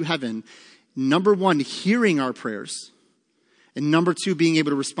on to heaven, number one, hearing our prayers, and number two, being able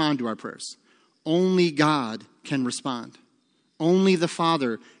to respond to our prayers. Only God can respond. Only the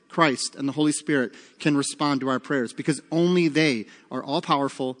Father, Christ, and the Holy Spirit can respond to our prayers because only they are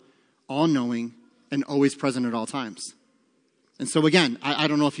all-powerful, all-knowing, and always present at all times. And so again, I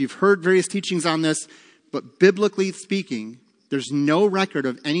don't know if you've heard various teachings on this, but biblically speaking, there's no record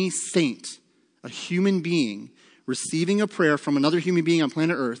of any saint, a human being, receiving a prayer from another human being on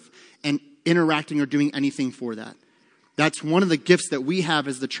planet Earth and interacting or doing anything for that. That's one of the gifts that we have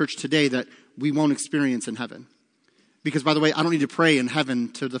as the church today that we won't experience in heaven. Because, by the way, I don't need to pray in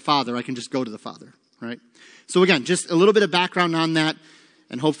heaven to the Father. I can just go to the Father, right? So again, just a little bit of background on that,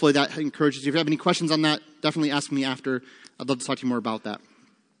 and hopefully that encourages you. If you have any questions on that, definitely ask me after. I'd love to talk to you more about that.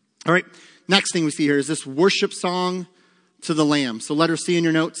 All right, next thing we see here is this worship song to the Lamb. So letter C in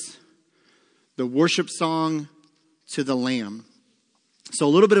your notes, the worship song to the Lamb. So a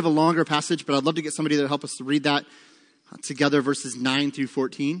little bit of a longer passage, but I'd love to get somebody to help us to read that together, verses 9 through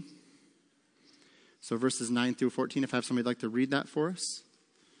 14. So verses 9 through 14, if I have somebody like to read that for us.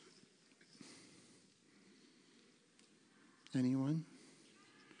 Anyone?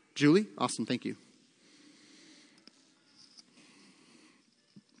 Julie? Awesome, thank you.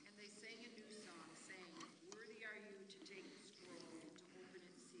 And they sang a new song, saying, "Worthy are you to take the scroll and to open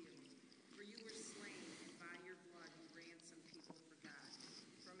its seals. For you were slain, and by your blood you ransomed people for God,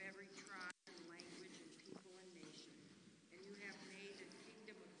 from every tribe and language and people and nation. And you have made a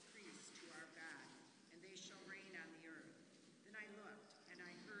kingdom of priests to our God, and they shall reign on the earth." Then I looked, and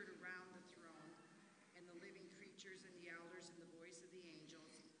I heard around the throne, and the living creatures and the elders and the voice of the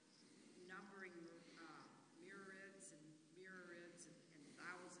angels, numbering myriads and myriads and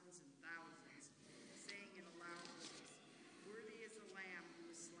thousands, saying in a loud voice, "Worthy is the Lamb who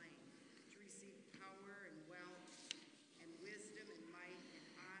was slain, to receive power and wealth and wisdom and might and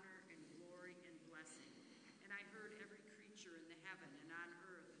honor and glory and blessing." And I heard every creature in the heaven and on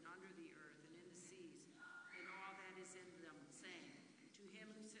earth and under the earth and in the seas and all that is in them, saying, "To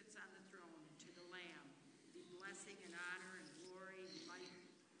him who sits on the throne and to the Lamb be blessing and honor and glory and might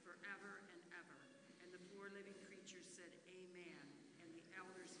forever and ever." And the four living creatures said, "Amen." And the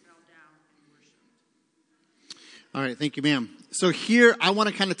elders fell down and worshipped. All right, thank you, ma'am. So here, I want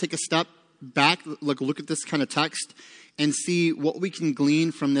to kind of take a step back, look at this kind of text, and see what we can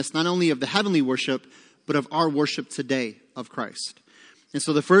glean from this, not only of the heavenly worship, but of our worship today of Christ. And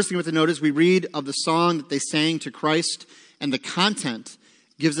so the first thing we have to notice, we read of the song that they sang to Christ, and the content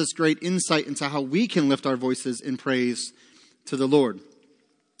gives us great insight into how we can lift our voices in praise to the Lord.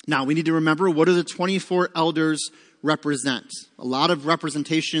 Now, we need to remember, what do the 24 elders represent? A lot of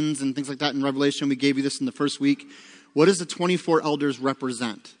representations and things like that in Revelation. We gave you this in the first week. What does the 24 elders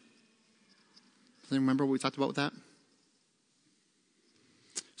represent? Does anyone remember what we talked about with that?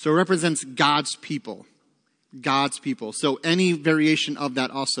 So it represents God's people. God's people. So any variation of that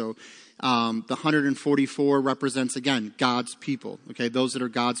also. The 144 represents, again, God's people. Okay, those that are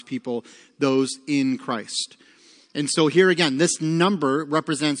God's people, those in Christ. And so here again, this number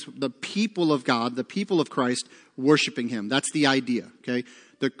represents the people of God, the people of Christ, worshiping him. That's the idea, okay?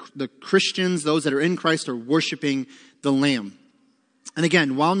 The Christians, those that are in Christ, are worshiping the Lamb. And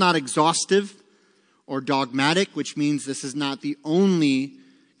again, while not exhaustive or dogmatic, which means this is not the only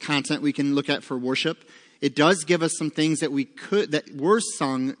content we can look at for worship, it does give us some things that were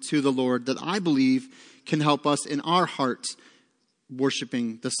sung to the Lord that I believe can help us in our hearts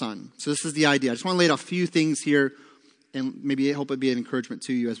worshiping the Son. So this is the idea. I just want to lay out a few things here and maybe I hope it be an encouragement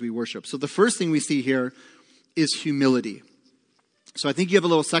to you as we worship. So the first thing we see here is humility. So I think you have a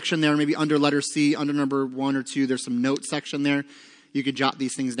little section there, maybe under letter C, under number 1 or 2, there's some note section there. You could jot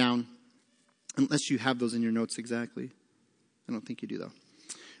these things down, unless you have those in your notes exactly. I don't think you do,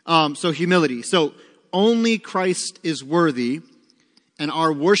 though. So humility. So only Christ is worthy, and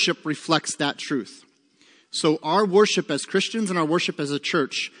our worship reflects that truth. So our worship as Christians and our worship as a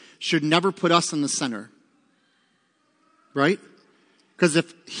church should never put us in the center. Right? Because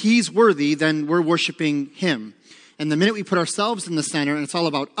if he's worthy, then we're worshiping him. And the minute we put ourselves in the center and it's all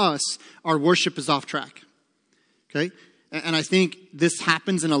about us, our worship is off track. Okay? And I think this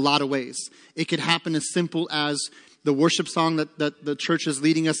happens in a lot of ways. It could happen as simple as the worship song that the church is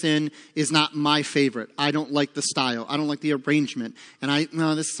leading us in is not my favorite. I don't like the style. I don't like the arrangement. And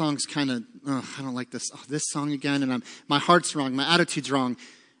this song's kind of, I don't like this. Oh, this song again. And my heart's wrong. My attitude's wrong.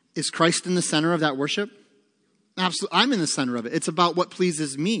 Is Christ in the center of that worship? Absolutely. I'm in the center of it. It's about what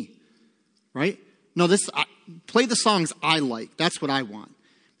pleases me. Right? No, play the songs I like. That's what I want.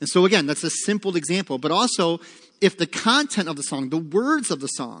 And so again, that's a simple example. But also, if the content of the song, the words of the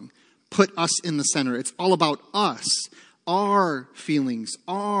song, put us in the center, it's all about us, our feelings,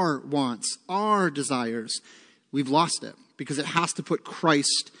 our wants, our desires, we've lost it. Because it has to put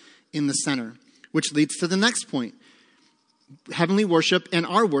Christ in the center. Which leads to the next point. Heavenly worship and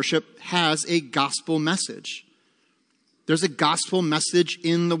our worship has a gospel message. There's a gospel message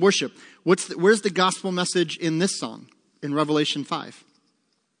in the worship. Where's the gospel message in this song? In Revelation 5.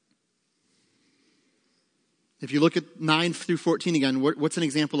 If you look at 9 through 14 again, what's an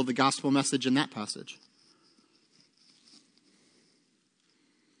example of the gospel message in that passage?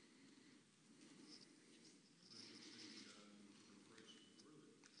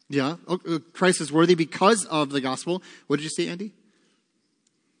 Yeah, Christ is worthy because of the gospel. What did you say, Andy?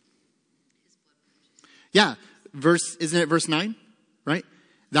 Yeah, isn't it verse 9? Right?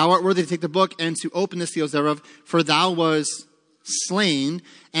 Thou art worthy to take the book and to open the seals thereof, for thou was slain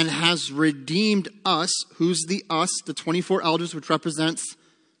and has redeemed us. Who's the us? The 24 elders, which represents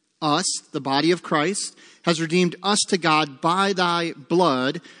us, the body of Christ, has redeemed us to God by thy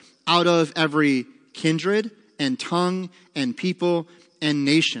blood out of every kindred and tongue and people and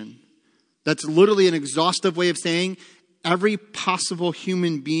nation. That's literally an exhaustive way of saying every possible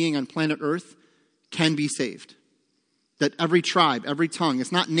human being on planet Earth can be saved. That every tribe, every tongue,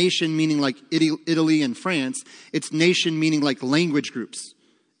 it's not nation meaning like Italy and France. It's nation meaning like language groups,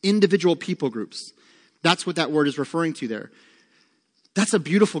 individual people groups. That's what that word is referring to there. That's a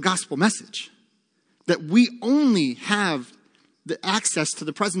beautiful gospel message. That we only have the access to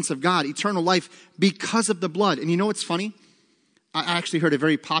the presence of God, eternal life, because of the blood. And you know what's funny? I actually heard a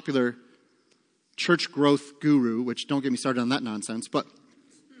very popular church growth guru, which don't get me started on that nonsense, but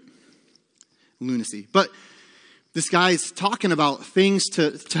lunacy. But this guy's talking about things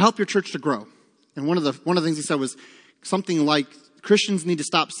to help your church to grow. And one of the things he said was something like Christians need to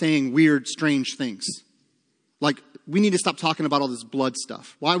stop saying weird, strange things. Like, we need to stop talking about all this blood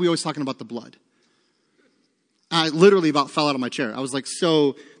stuff. Why are we always talking about the blood? I literally about fell out of my chair. I was like,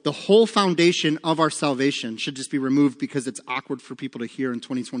 so the whole foundation of our salvation should just be removed because it's awkward for people to hear in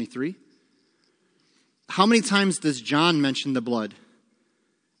 2023? How many times does John mention the blood?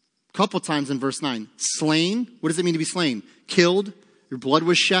 A couple times in verse 9. Slain. What does it mean to be slain? Killed. Your blood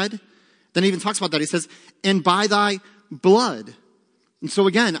was shed. Then he even talks about that. He says, and by thy blood. And so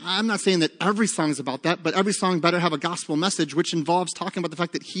again, I'm not saying that every song is about that, but every song better have a gospel message, which involves talking about the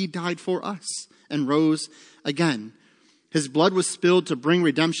fact that he died for us and rose again. His blood was spilled to bring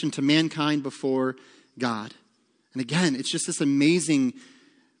redemption to mankind before God. And again, it's just this amazing,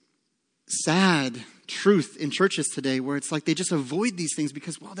 sad truth in churches today where it's like they just avoid these things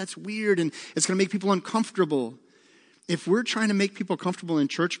because, well, that's weird and it's going to make people uncomfortable. If we're trying to make people comfortable in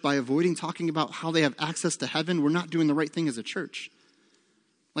church by avoiding talking about how they have access to heaven, we're not doing the right thing as a church.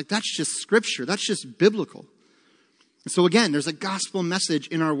 Like, that's just scripture. That's just biblical. So again, there's a gospel message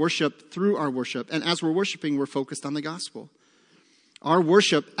in our worship, through our worship. And as we're worshiping, we're focused on the gospel. Our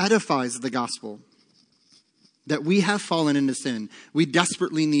worship edifies the gospel. That we have fallen into sin. We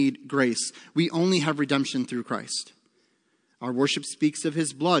desperately need grace. We only have redemption through Christ. Our worship speaks of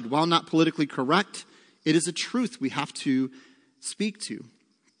his blood. While not politically correct, it is a truth we have to speak to.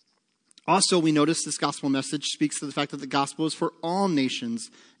 Also, we notice this gospel message speaks to the fact that the gospel is for all nations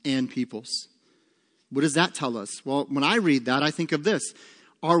and peoples. What does that tell us? Well, when I read that, I think of this.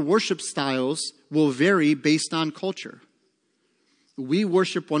 Our worship styles will vary based on culture. We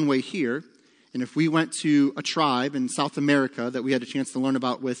worship one way here, and if we went to a tribe in South America that we had a chance to learn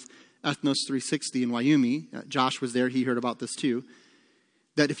about with Ethnos 360 in Wyoming, Josh was there, he heard about this too,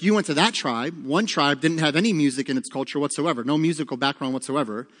 that if you went to that tribe, one tribe didn't have any music in its culture whatsoever, no musical background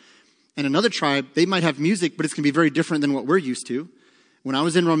whatsoever, and another tribe, they might have music, but it's going to be very different than what we're used to. When I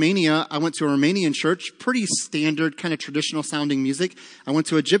was in Romania, I went to a Romanian church, pretty standard, kind of traditional sounding music. I went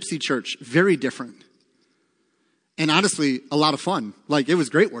to a gypsy church, very different. And honestly, a lot of fun. Like, it was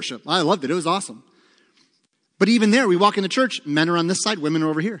great worship. I loved it. It was awesome. But even there, we walk in the church, men are on this side, women are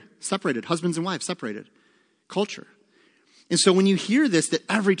over here, separated, husbands and wives, separated. Culture. And so when you hear this, that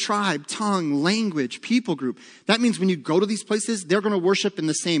every tribe, tongue, language, people group, that means when you go to these places, they're going to worship in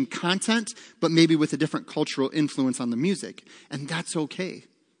the same content, but maybe with a different cultural influence on the music. And that's okay.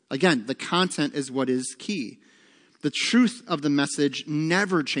 Again, the content is what is key. The truth of the message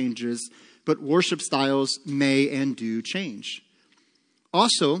never changes, but worship styles may and do change.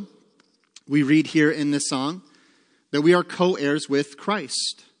 Also, we read here in this song that we are co-heirs with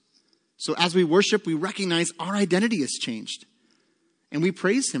Christ. So as we worship, we recognize our identity has changed. And we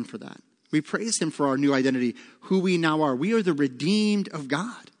praise him for that. We praise him for our new identity, who we now are. We are the redeemed of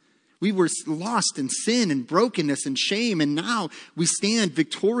God. We were lost in sin and brokenness and shame, and now we stand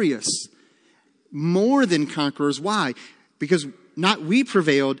victorious, more than conquerors. Why? Because not we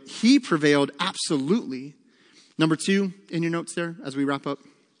prevailed, he prevailed absolutely. Number 2 in your notes there as we wrap up.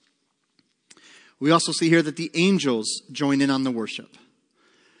 We also see here that the angels join in on the worship.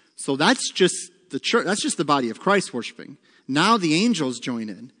 So that's just the church, that's just the body of Christ worshiping. Now the angels join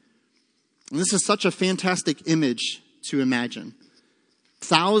in. And this is such a fantastic image to imagine.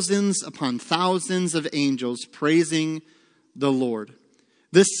 Thousands upon thousands of angels praising the Lord.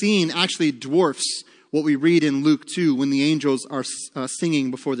 This scene actually dwarfs what we read in Luke 2 when the angels are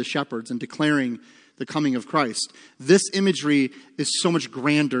singing before the shepherds and declaring the coming of Christ. This imagery is so much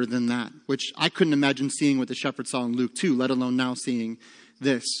grander than that, which I couldn't imagine seeing what the shepherds saw in Luke 2, let alone now seeing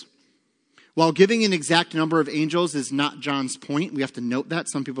this. While giving an exact number of angels is not John's point, we have to note that.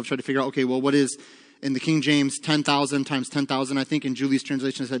 Some people have tried to figure out, okay, well, what is, in the King James, 10,000 times 10,000? I think in Julie's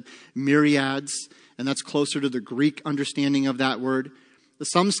translation it said myriads, and that's closer to the Greek understanding of that word.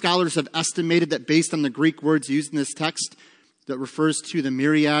 Some scholars have estimated that based on the Greek words used in this text that refers to the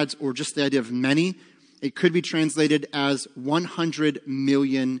myriads or just the idea of many, it could be translated as 100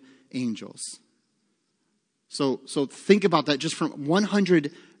 million angels. So think about that, just from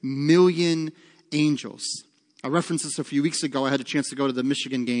 100 million angels. I referenced this a few weeks ago. I had a chance to go to the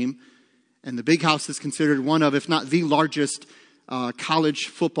Michigan game, and the Big House is considered one of, if not the largest college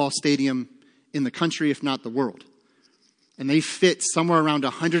football stadium in the country, if not the world. And they fit somewhere around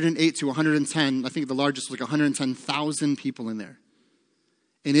 108 to 110. I think the largest was like 110,000 people in there.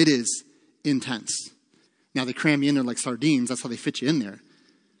 And it is intense. Now they cram you in there like sardines. That's how they fit you in there.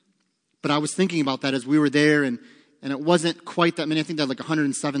 But I was thinking about that as we were there, and it wasn't quite that many. I think they had like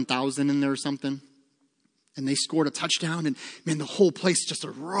 107,000 in there or something. And they scored a touchdown, and man, the whole place just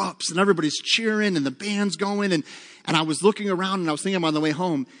erupts, and everybody's cheering, and the band's going. And I was looking around, and I was thinking on the way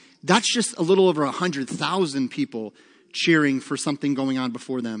home, that's just a little over 100,000 people cheering for something going on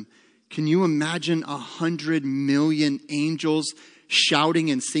before them. Can you imagine 100 million angels shouting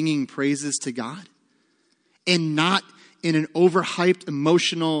and singing praises to God? And not in an overhyped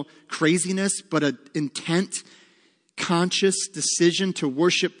emotional craziness, but an intent, conscious decision to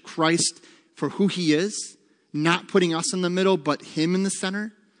worship Christ for who he is, not putting us in the middle, but him in the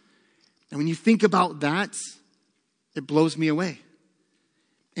center. And when you think about that, it blows me away.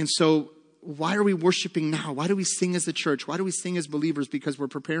 And so why are we worshiping now? Why do we sing as a church? Why do we sing as believers? Because we're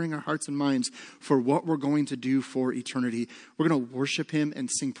preparing our hearts and minds for what we're going to do for eternity. We're going to worship him and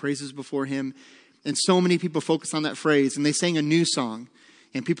sing praises before him. And so many people focus on that phrase, and they sang a new song.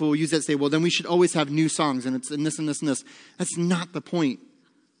 And people will use that and say, well, then we should always have new songs, and it's in this and this and this. That's not the point.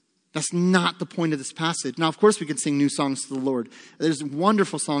 That's not the point of this passage. Now, of course, we can sing new songs to the Lord. There's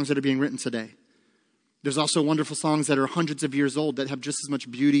wonderful songs that are being written today. There's also wonderful songs that are hundreds of years old that have just as much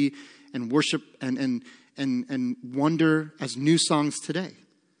beauty and worship and wonder as new songs today.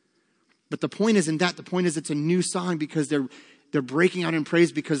 But the point isn't that. The point is it's a new song because they're breaking out in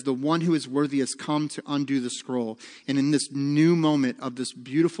praise because the one who is worthy has come to undo the scroll. And in this new moment of this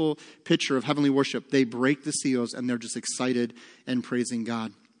beautiful picture of heavenly worship, they break the seals and they're just excited and praising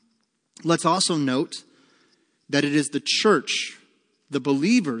God. Let's also note that it is the church, the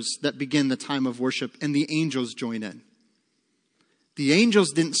believers, that begin the time of worship, and the angels join in. The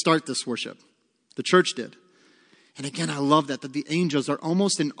angels didn't start this worship. The church did. And again, I love that the angels are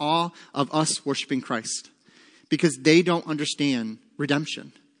almost in awe of us worshiping Christ because they don't understand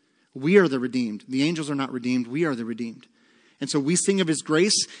redemption. We are the redeemed. The angels are not redeemed. We are the redeemed. And so we sing of his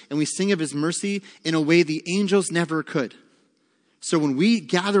grace and we sing of his mercy in a way the angels never could. So when we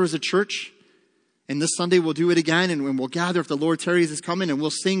gather as a church, and this Sunday we'll do it again, and when we'll gather if the Lord tarries is coming, and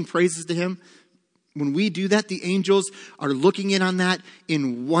we'll sing praises to him. When we do that, the angels are looking in on that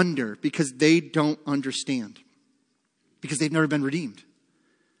in wonder because they don't understand. Because they've never been redeemed.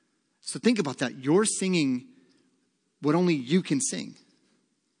 So think about that. You're singing what only you can sing.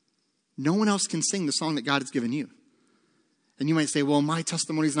 No one else can sing the song that God has given you. And you might say, well, my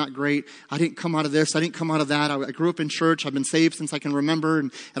testimony is not great. I didn't come out of this. I didn't come out of that. I grew up in church. I've been saved since I can remember.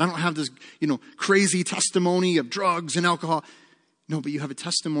 And I don't have this, crazy testimony of drugs and alcohol. No, but you have a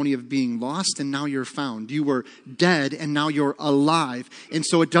testimony of being lost and now you're found. You were dead and now you're alive. And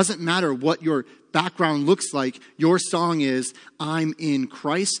so it doesn't matter what your background looks like. Your song is, I'm in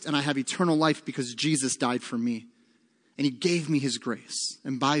Christ and I have eternal life because Jesus died for me. And he gave me his grace.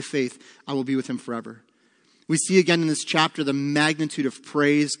 And by faith, I will be with him forever. We see again in this chapter the magnitude of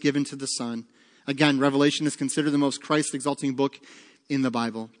praise given to the Son. Again, Revelation is considered the most Christ-exalting book in the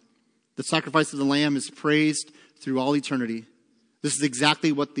Bible. The sacrifice of the Lamb is praised through all eternity. This is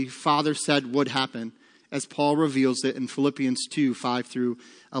exactly what the Father said would happen as Paul reveals it in Philippians 2, 5 through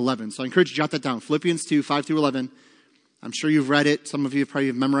 11. So I encourage you to jot that down. Philippians 2, 5 through 11. I'm sure you've read it. Some of you probably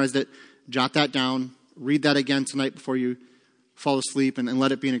have memorized it. Jot that down. Read that again tonight before you fall asleep and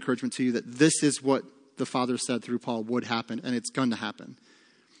let it be an encouragement to you that this is what the Father said through Paul would happen, and it's going to happen.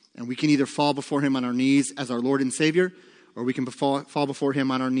 And we can either fall before him on our knees as our Lord and Savior, or we can fall before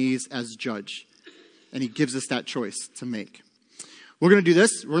him on our knees as judge. And he gives us that choice to make. We're going to do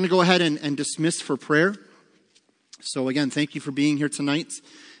this. We're going to go ahead and dismiss for prayer. So again, thank you for being here tonight.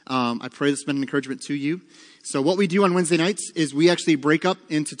 I pray this has been an encouragement to you. So what we do on Wednesday nights is we actually break up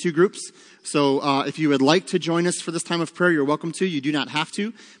into two groups. So if you would like to join us for this time of prayer, you're welcome to. You do not have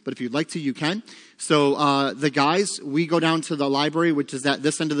to, but if you'd like to, you can. So the guys, we go down to the library, which is at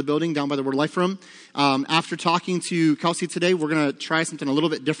this end of the building, down by the Word Life Room. After talking to Kelsey today, we're going to try something a little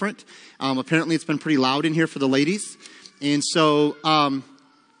bit different. Apparently it's been pretty loud in here for the ladies. And so,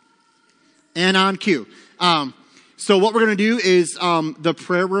 and on cue. So what we're going to do is the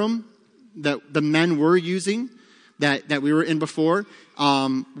prayer room that the men were using, that we were in before,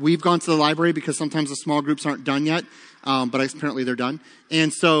 we've gone to the library because sometimes the small groups aren't done yet, but apparently they're done.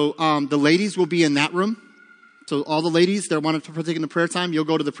 And so the ladies will be in that room. So all the ladies that want to partake in the prayer time, you'll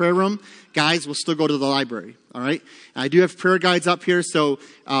go to the prayer room. Guys will still go to the library, all right? And I do have prayer guides up here, so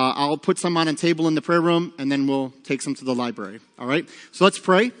I'll put some on a table in the prayer room, and then we'll take some to the library, all right? So let's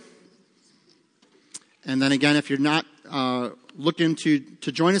pray. And then again, if you're not looking to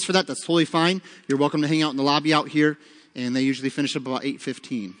join us for that, that's totally fine. You're welcome to hang out in the lobby out here, and they usually finish up about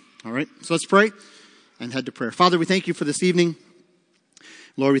 8:15. All right? So let's pray and head to prayer. Father, we thank you for this evening.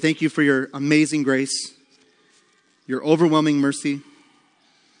 Lord, we thank you for your amazing grace, your overwhelming mercy.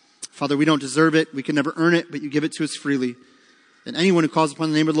 Father, we don't deserve it. We can never earn it, but you give it to us freely. And anyone who calls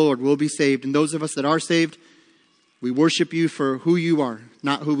upon the name of the Lord will be saved. And those of us that are saved, we worship you for who you are,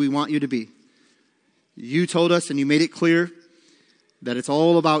 not who we want you to be. You told us and you made it clear that it's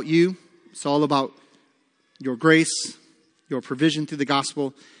all about you. It's all about your grace, your provision through the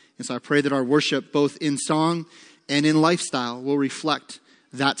gospel. And so I pray that our worship, both in song and in lifestyle, will reflect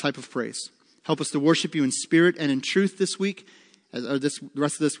that type of praise. Help us to worship you in spirit and in truth this week, or the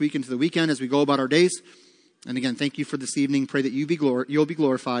rest of this week into the weekend as we go about our days. And again, thank you for this evening. Pray that you'll be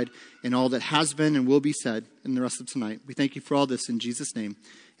glorified in all that has been and will be said in the rest of tonight. We thank you for all this in Jesus' name.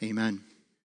 Amen.